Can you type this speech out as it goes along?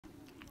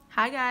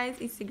Hi guys,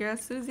 it's your girl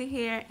Susie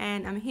here,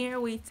 and I'm here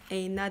with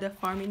another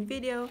farming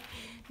video.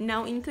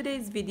 Now in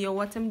today's video,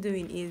 what I'm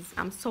doing is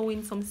I'm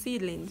sowing some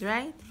seedlings,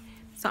 right?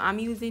 So I'm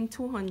using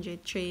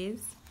 200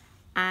 trays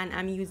and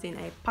I'm using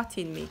a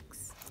potting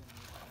mix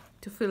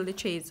to fill the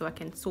trays so I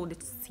can sow the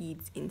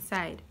seeds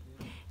inside.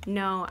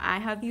 Now I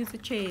have used the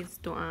trays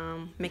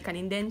to make an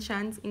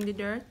indentions in the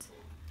dirt.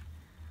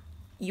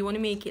 You want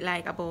to make it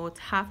like about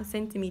half a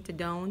centimeter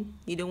down.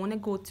 You don't want to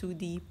go too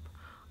deep,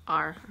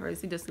 or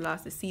else it just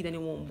lost the seed and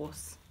it won't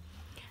bust.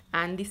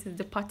 And this is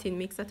the potting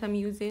mix that I'm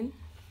using.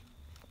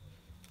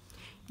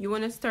 You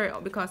want to stir it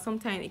up because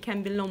sometimes it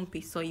can be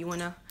lumpy, so you want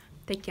to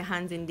take your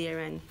hands in there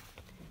and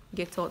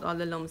get out all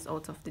the lumps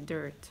out of the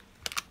dirt.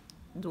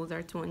 Those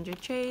are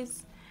 200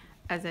 trays,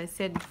 as I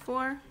said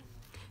before.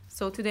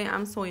 So today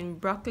I'm sowing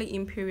broccoli,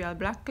 imperial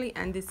broccoli,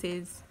 and this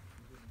is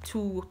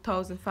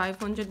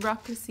 2,500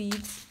 broccoli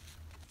seeds.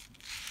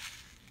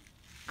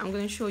 I'm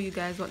going to show you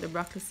guys what the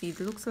broccoli seed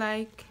looks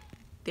like.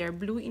 They're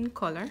blue in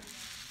color.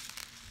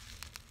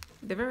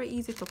 They're very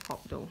easy to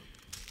pop though.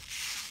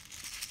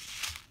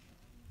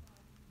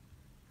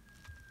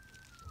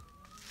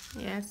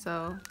 Yeah,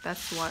 so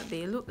that's what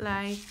they look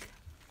like.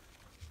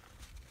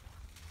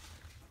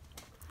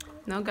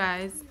 Now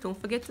guys, don't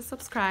forget to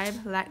subscribe,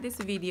 like this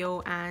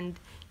video, and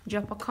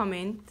drop a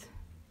comment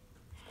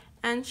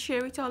and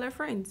share it to all your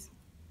friends.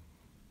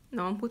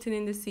 Now I'm putting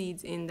in the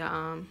seeds in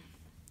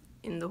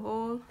the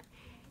hole.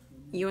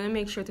 You want to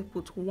make sure to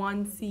put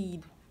one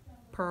seed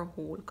per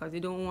hole because you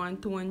don't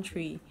want 2 and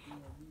 3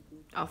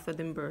 after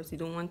them burst. You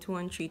don't want 2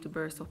 and 3 to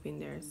burst up in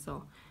there.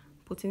 So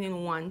putting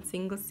in one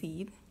single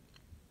seed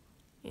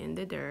in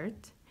the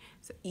dirt.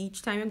 So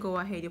each time you go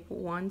ahead, you put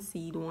one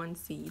seed.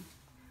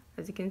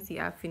 As you can see,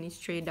 I've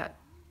finished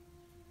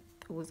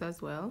those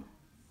as well.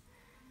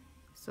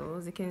 So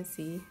as you can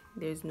see,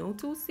 there's no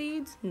 2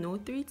 seeds, no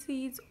 3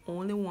 seeds,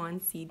 only 1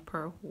 seed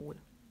per hole.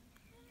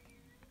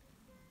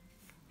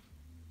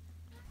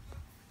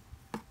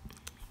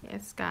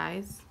 Yes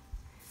guys,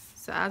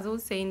 so as I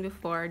was saying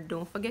before,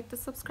 don't forget to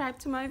subscribe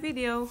to my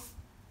video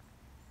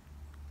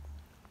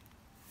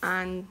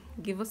and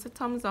give us a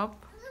thumbs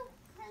up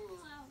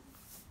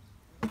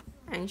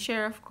and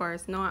share, of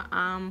course. Now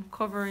I'm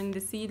covering the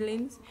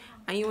seedlings,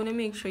 and you want to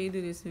make sure you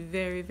do this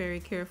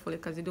very carefully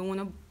because you don't want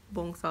to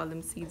bounce all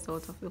them seeds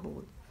out of the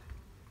hole.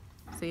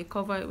 So you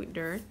cover it with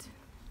dirt,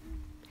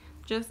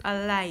 just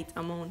a light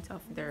amount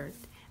of dirt,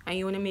 and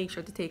you want to make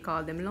sure to take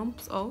all them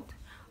lumps out,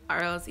 or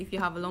else if you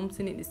have lumps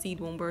in it, the seed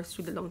won't burst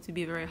through the lumps. It'll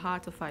be very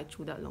hard to fight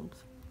through that lumps.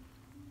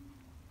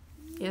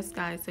 Yes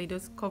guys, so you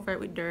just cover it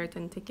with dirt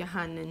and take your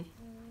hand and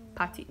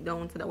pat it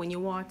down so that when you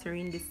water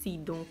in, the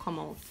seed don't come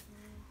out.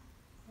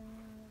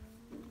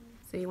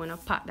 So you want to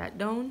pat that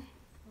down,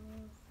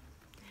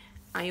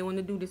 and you want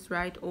to do this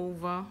right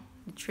over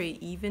the tray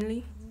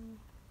evenly.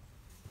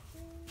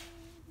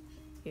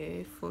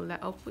 Yeah, fill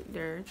that up with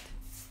dirt.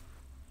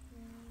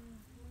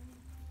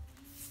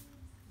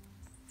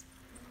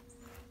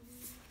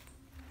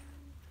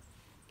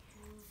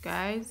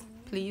 Guys,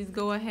 please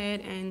go ahead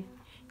and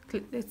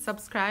click the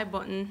subscribe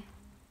button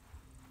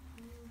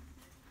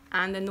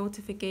and the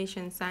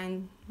notification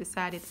sign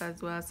beside it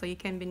as well, so you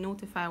can be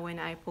notified when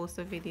I post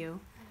a video.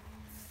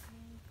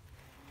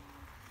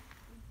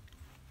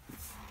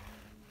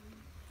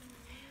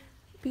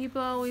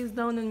 People always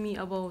down on me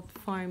about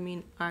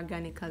farming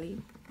organically.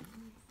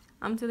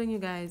 I'm telling you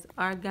guys,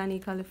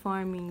 organically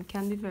farming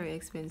can be very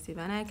expensive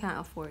and I can't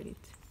afford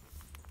it.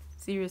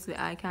 Seriously,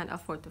 I can't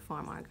afford to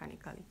farm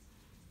organically.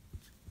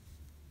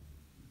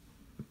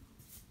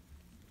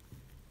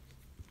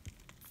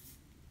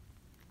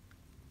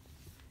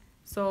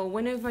 So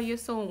whenever you're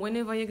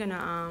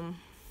gonna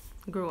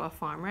grow a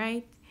farm,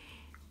 right?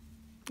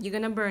 You're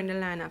gonna burn the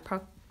land at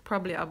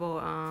probably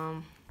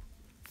about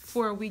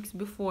 4 weeks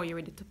before you're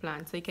ready to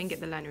plant, so you can get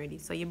the land ready.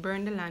 So you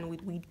burn the land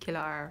with weed killer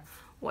or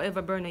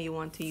whatever burner you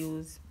want to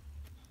use.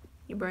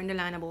 You burn the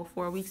land about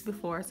 4 weeks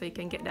before so you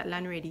can get that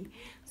land ready.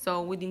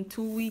 So within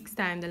 2 weeks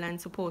time, the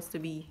land's supposed to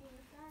be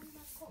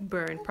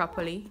burned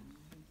properly.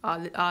 All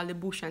the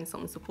bush and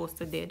something supposed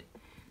to dead.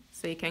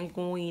 So you can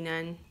go in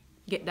and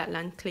get that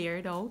land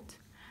cleared out,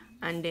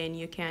 and then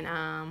you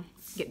can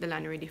get the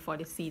land ready for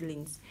the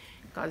seedlings,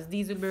 because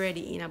these will be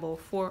ready in about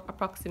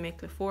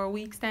approximately 4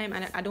 weeks time,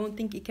 and I don't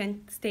think it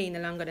can stay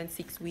in longer than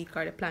 6 weeks,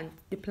 or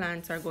the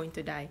plants are going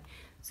to die.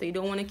 So you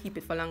don't want to keep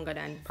it for longer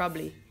than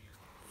probably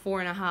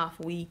 4.5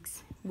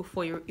 weeks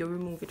before you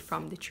remove it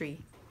from the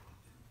tree,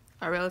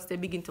 or else they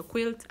begin to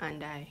wilt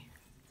and die.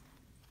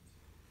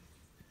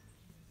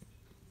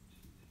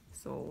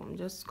 So I'm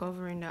just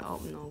covering that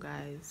up now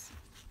guys,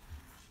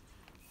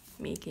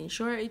 making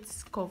sure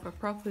it's covered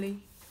properly.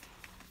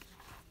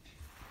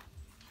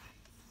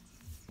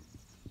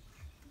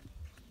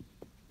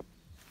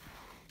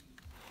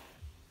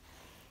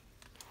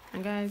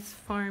 And guys,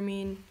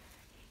 farming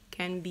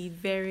can be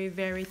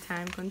very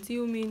time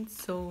consuming,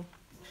 so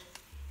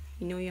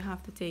you know you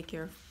have to take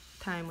your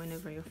time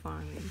whenever you're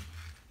farming.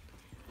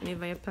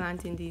 Whenever you're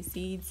planting these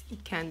seeds,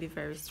 it can be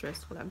very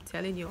stressful, I'm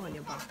telling you, on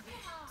your back.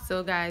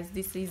 So guys,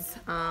 this is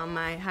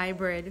my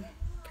hybrid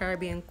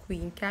Caribbean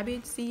Queen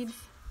cabbage seeds.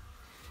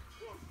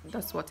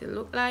 That's what it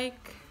looked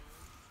like.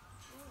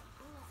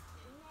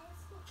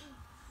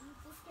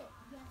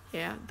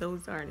 Yeah,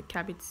 those are the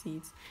cabbage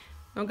seeds.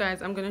 Now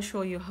guys, I'm gonna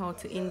show you how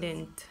to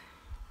indent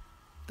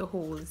the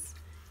holes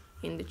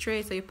in the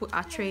tray. So you put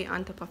a tray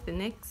on top of the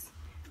next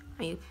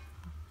and you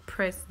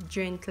press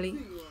gently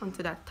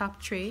onto that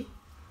top tray.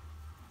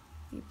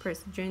 You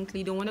press gently.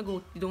 You don't want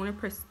to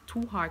press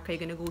too hard because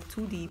you're gonna go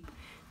too deep.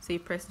 So you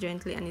press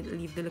gently and it'll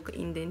leave the little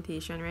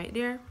indentation right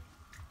there.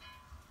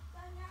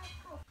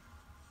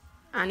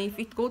 And if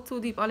it goes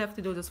too deep, all you have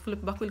to do is just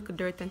flip back with the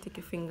dirt and take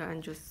your finger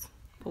and just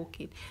poke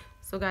it.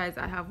 So guys,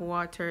 I have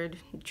watered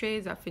the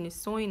trays. I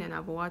finished sewing and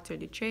I've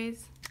watered the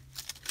trays.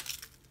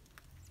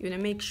 You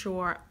want to make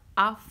sure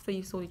after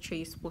you sew the tray,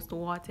 you're supposed to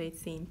water at the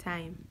same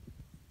time.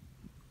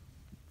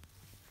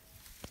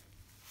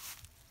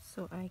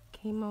 So I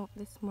came out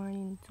this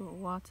morning to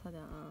water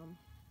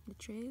the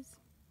trays,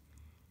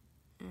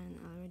 and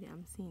already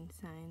I'm seeing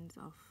signs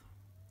of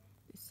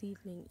the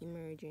seedling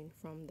emerging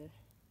from the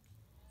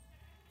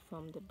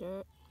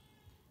dirt.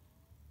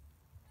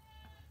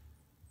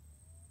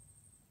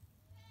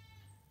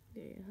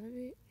 There you have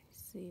it.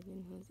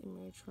 Seedling has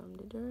emerged from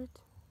the dirt,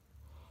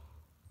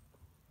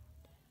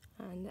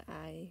 and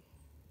I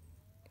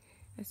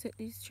set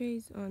these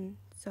trays on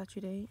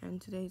Saturday,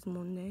 and today is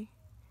Monday.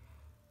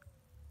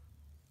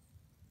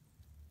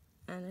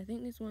 And I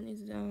think this one is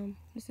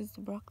this is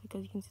the broccoli,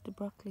 because you can see the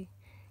broccoli.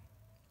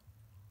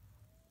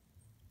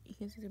 You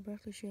can see the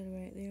broccoli shell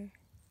right there.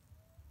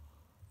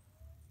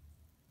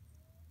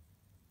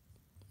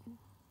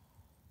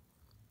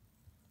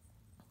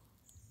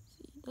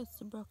 See, that's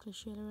the broccoli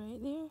shell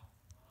right there.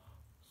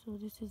 So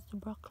this is the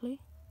broccoli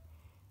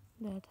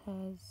that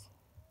has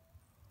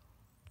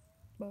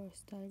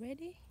burst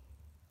already.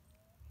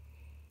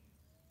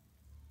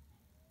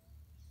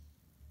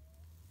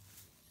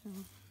 So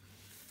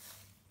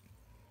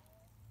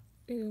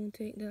it don't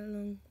take that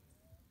long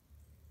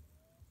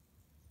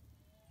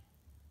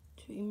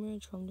to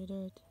emerge from the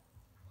dirt,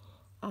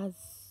 as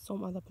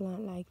some other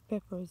plant like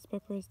peppers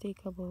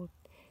take about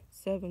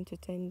 7 to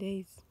 10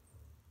 days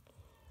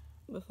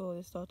before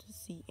they start to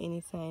see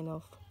any sign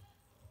of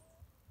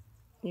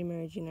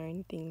emerging or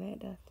anything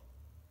like that.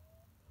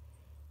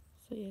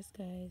 So yes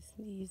guys,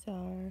 these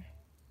are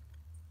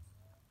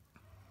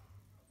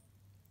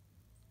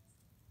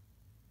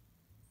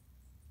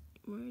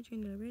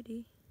emerging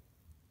already.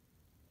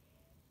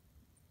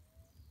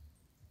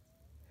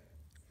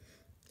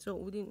 So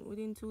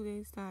within 2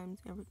 days time,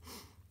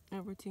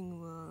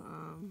 everything will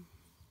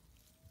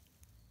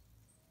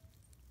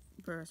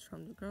burst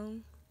from the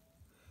ground.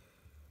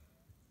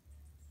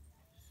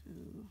 So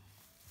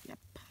yep.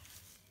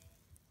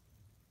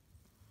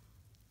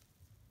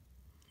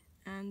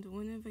 And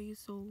whenever you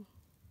sow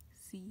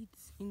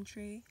seedlings in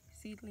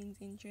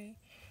tray,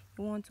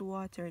 you want to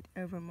water it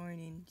every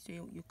morning,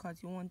 so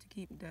because you want to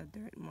keep the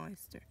dirt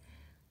moisture,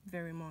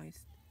 very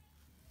moist,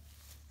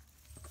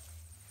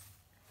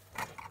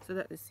 so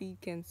that the seed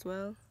can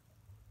swell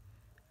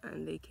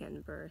and they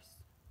can burst.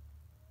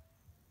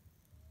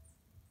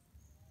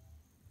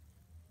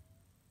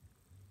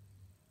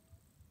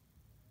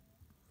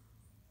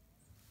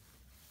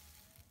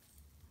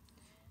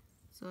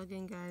 So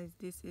again guys,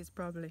 this is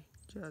probably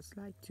just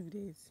like 2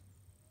 days,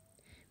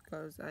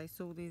 because I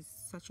sowed this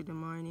Saturday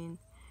morning,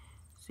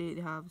 so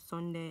you have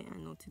Sunday, I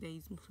know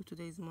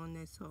today's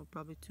Monday, so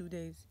probably 2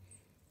 days.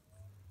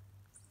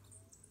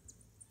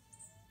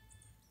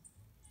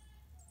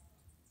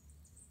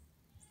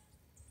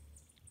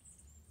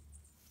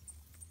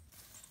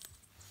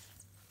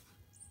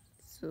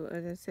 So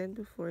as I said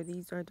before,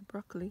 these are the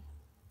broccoli.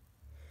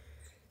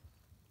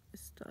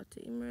 Start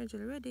to emerge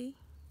already.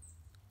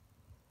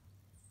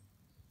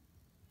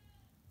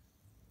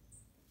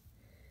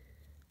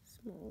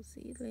 Small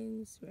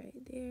seedlings right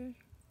there.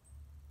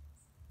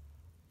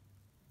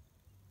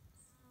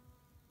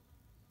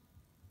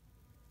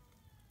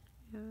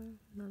 Yeah,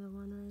 another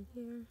one right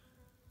here.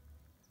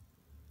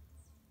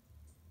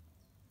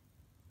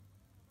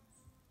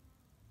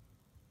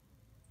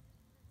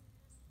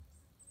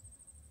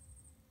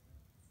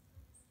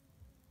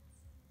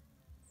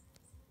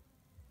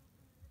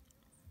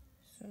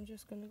 So I'm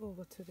just gonna go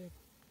over to the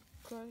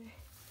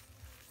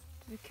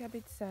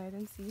cabbage side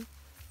and see,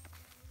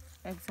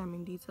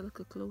 examine these a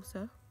little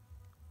closer.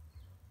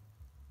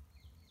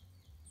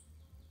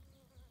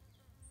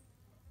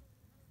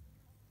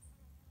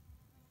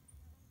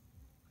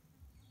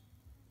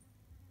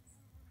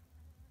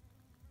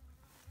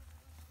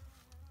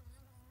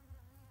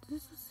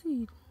 This is a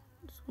seed.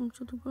 This one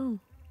should have grown.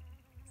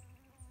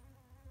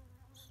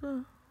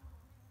 So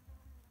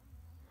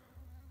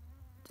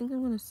I think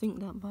I'm gonna sink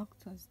that back,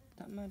 because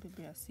that might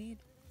be a seed.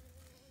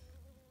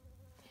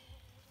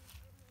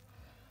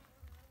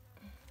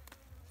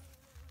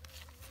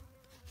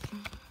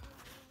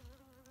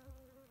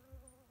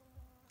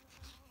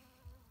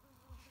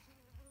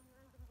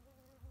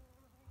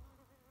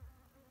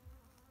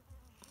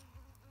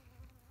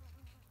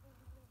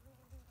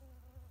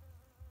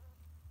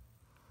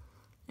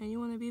 And you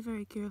want to be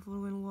very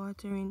careful when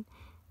watering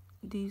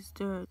this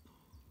dirt,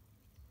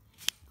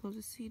 because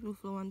the seed will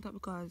flow on top,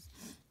 because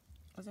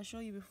as I showed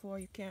you before,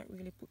 you can't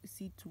really put the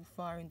seed too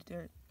far in the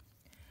dirt,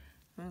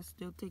 else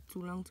they'll take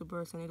too long to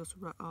burst and they just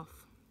rot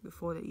off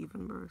before they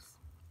even burst.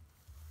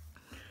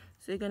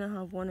 So you're gonna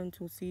have 1 and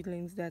 2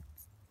 seedlings that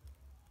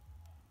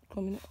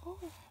coming. Oh,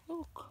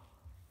 look,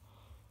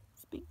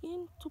 it's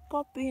begin to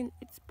pop in.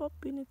 It's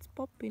popping, it's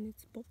popping,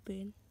 it's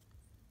popping.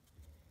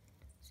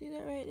 See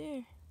that right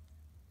there?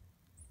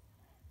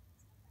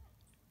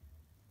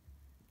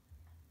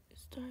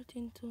 It's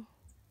starting to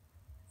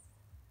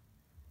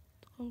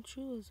come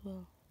true as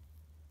well.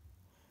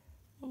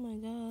 Oh my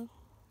god.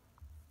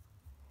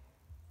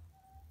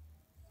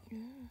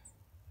 Yeah.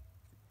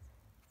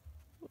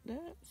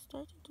 That's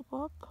starting to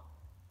pop.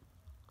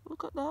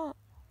 Look at that.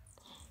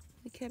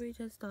 The cabbage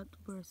has started to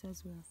burst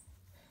as well.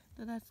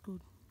 So that's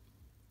good.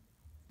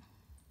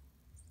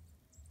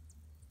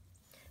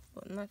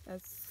 But not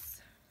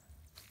as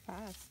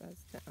fast as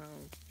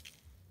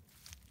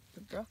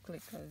the broccoli,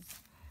 because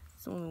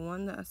it's only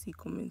one that I see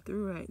coming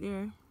through right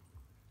there.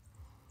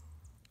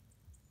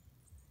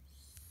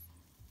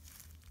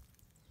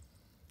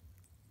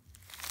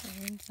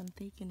 And I'm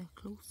taking a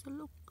closer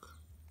look.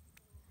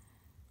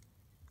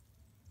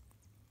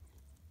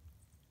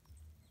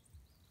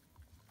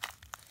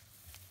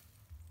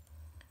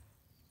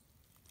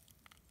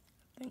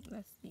 I think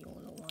that's the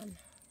only one.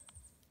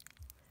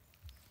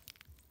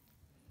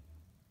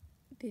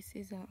 This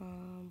is a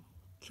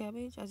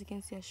cabbage. As you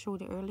can see, I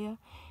showed it earlier.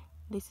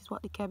 This is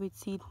what the cabbage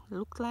seed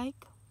looked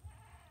like.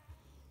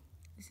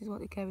 This is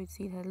what the cabbage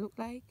seed had looked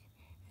like.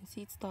 And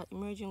seeds start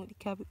emerging with the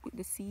cabbage, with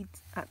the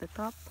seeds at the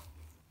top.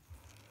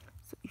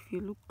 So if you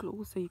look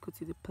closer, you could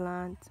see the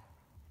plant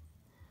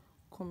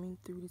coming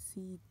through the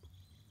seed.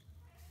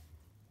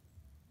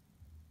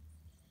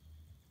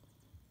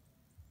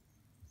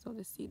 So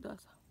the seed does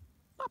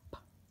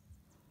pop,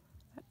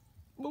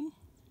 boom.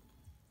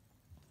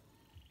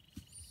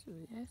 So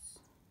yes,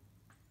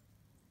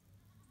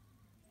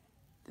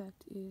 that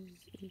is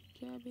a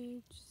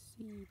cabbage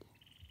seed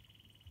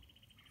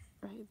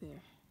right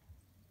there.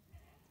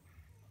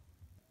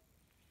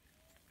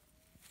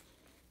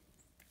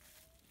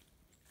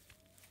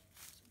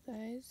 So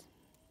guys,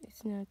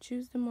 it's now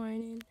Tuesday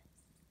morning,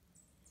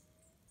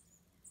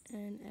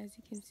 and as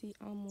you can see,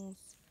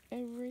 almost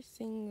every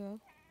single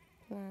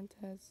plant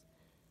has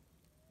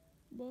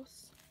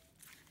bust.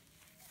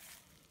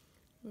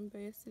 Remember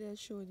yesterday I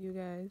showed you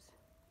guys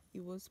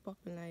it was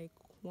popping like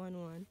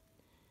one.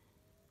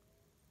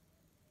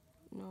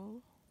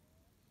 No,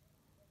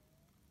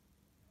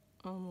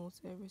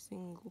 almost every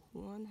single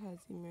one has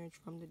emerged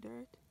from the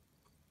dirt.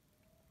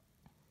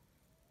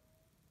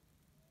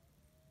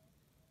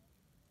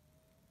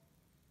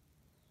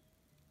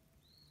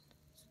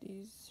 So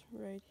these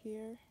right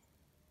here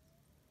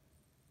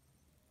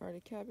are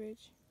the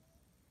cabbage.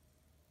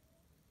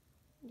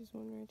 This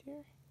one right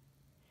here,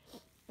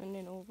 and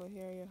then over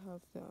here you have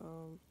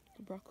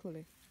the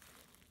broccoli,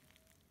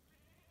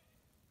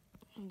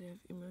 and they've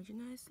emerged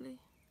nicely.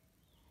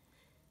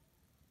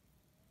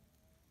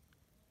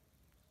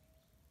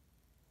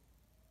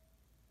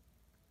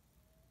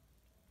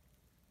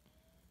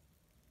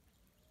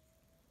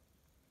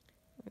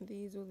 And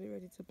these will be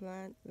ready to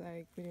plant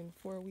like within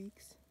 4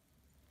 weeks.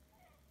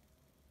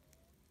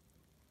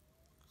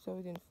 So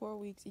within 4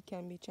 weeks it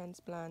can be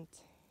transplanted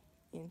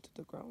into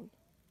the ground.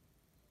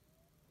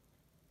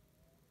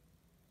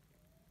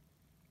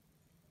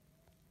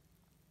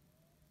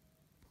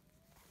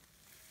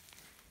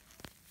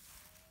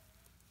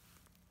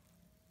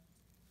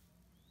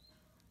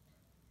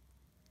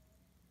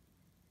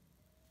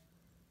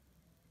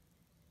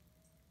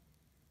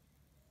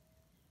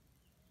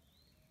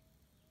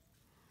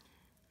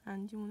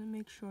 And you want to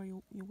make sure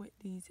you wet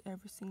these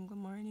every single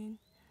morning,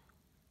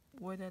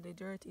 whether the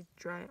dirt is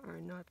dry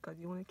or not, because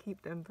you want to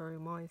keep them very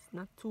moist,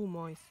 not too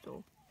moist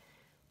though,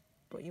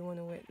 but you want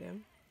to wet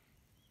them.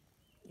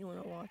 You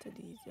want to water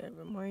these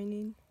every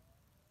morning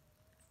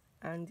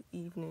and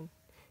evening.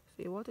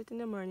 So you water it in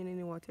the morning and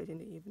you water it in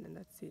the evening, and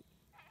that's it.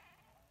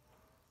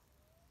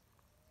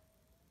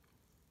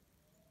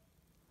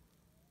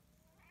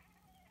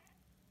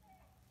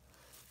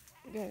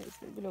 Guys,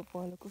 maybe look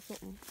one look or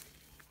something.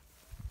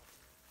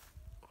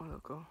 Oh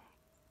look, a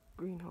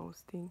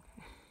greenhouse thing.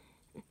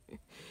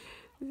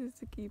 This is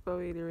to keep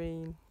away the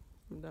rain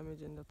from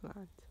damaging the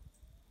plant.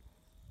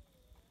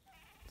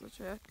 So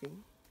try a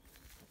thing.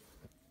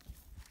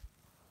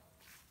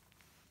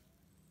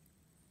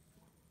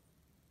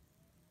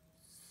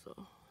 So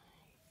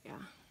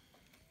yeah.